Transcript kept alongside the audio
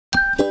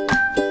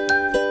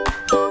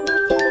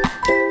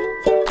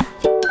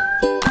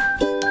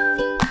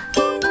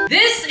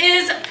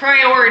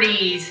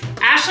priorities.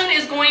 Ashlyn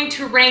is going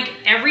to rank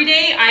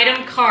everyday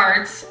item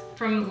cards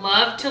from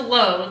love to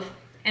loathe,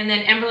 and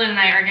then Emberlyn and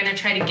I are gonna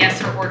try to guess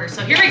her order.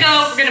 So here we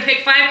go. We're gonna pick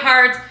 5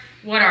 cards.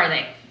 What are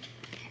they?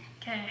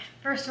 Okay,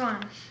 first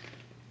one.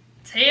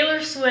 Taylor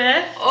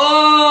Swift.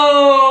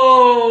 Oh,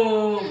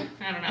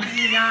 I don't know.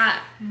 We got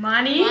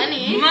money.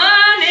 Money.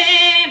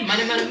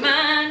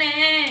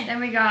 Then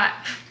we got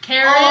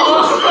Karen.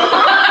 Oh.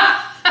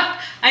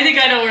 I think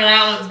I know where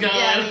that one's going.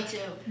 Yeah, me too.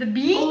 The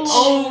beach.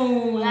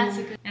 Oh, that's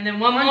a good. And then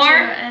one more.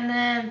 And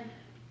then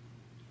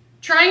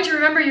trying to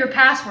remember your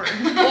password.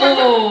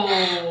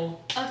 Oh.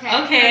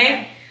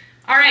 Okay.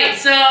 All right,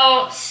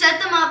 so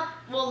set them up,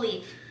 we'll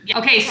leave.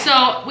 Okay,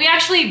 so we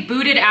actually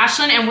booted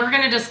Ashlyn, and we're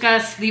gonna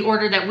discuss the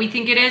order that we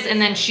think it is,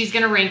 and then she's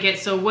gonna rank it.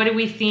 So what do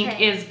we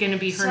think is gonna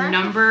be her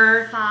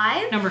number?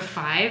 5. Number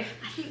 5.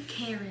 I think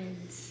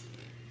Karen's.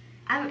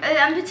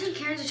 I'm between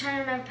Karen's and trying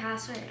to remember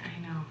password. I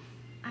know.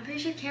 I'm pretty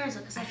sure Karen's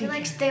because I feel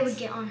like they would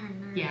get on her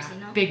nerves. Yeah, you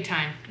know? big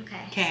time.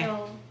 Okay,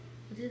 so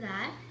we'll do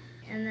that,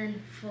 and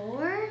then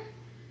 4.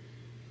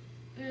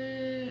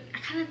 I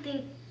kind of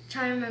think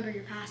trying to remember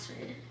your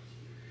password.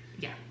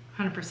 Yeah,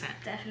 100%.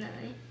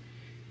 Definitely.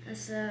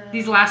 So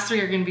these last 3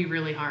 are gonna be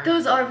really hard.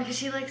 those are because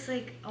she likes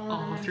like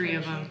all 3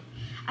 of them.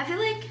 I feel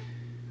like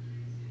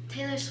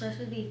Taylor Swift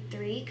would be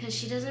 3 because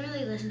she doesn't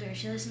really listen to her.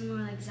 She listens more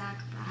like Zach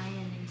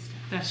Bryan and stuff.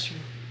 That's true.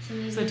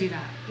 So do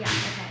that. Yeah.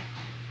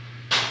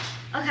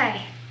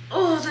 Okay.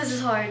 Oh, this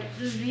is hard.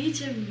 The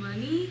beach and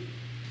money.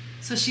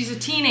 So she's a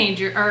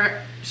teenager,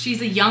 or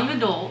she's a young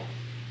adult.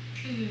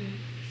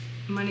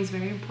 Money's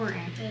very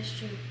important. That's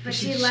true. But But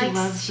she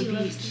loves the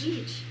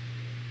beach.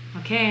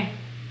 Okay,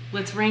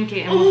 let's rank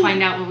it and we'll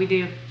find out what we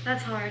do.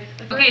 That's hard.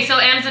 Okay, so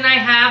Ems and I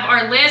have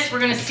our list. We're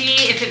gonna see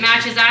if it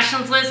matches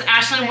Ashlyn's list.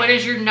 Ashlyn, what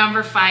is your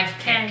number 5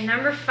 pick? Okay,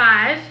 number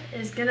 5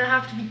 is gonna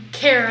have to be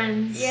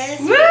Karen's. Yes,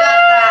 Woo! we got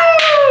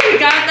that. We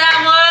got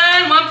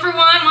that one. 1 for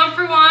 1, 1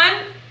 for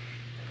 1.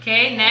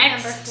 Okay,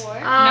 next. Number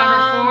 4.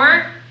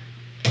 Number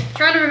 4.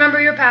 Trying to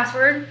remember your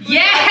password.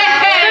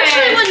 Yes!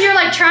 Especially when you're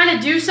like trying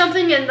to do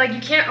something and like you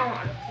can't.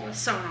 Oh, it's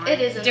so annoying.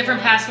 It is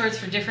Different passwords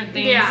for different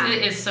things. Yeah.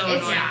 It is so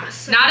It's annoying.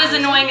 so Not as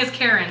annoying as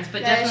Karen's,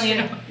 but That is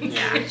definitely true.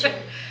 annoying.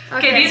 Yeah.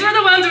 Okay, these were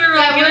the ones we were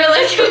like, we were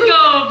this could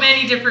go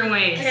many different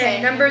ways.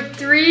 Okay, number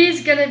 3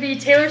 is gonna be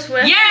Taylor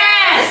Swift.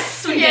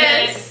 Yes! We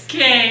Yes.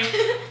 did it. Okay.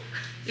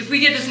 If we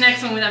get this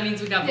next one, that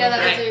means we got both that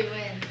right. means we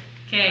win.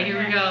 Okay,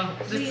 here we go.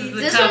 This is the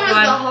This tough one was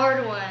one. the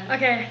hard one.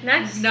 Okay,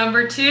 next.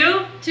 Number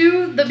 2.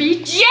 To the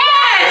beach.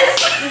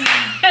 Yes!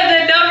 And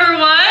then number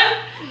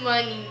 1.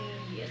 Money.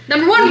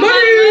 Number 1, money.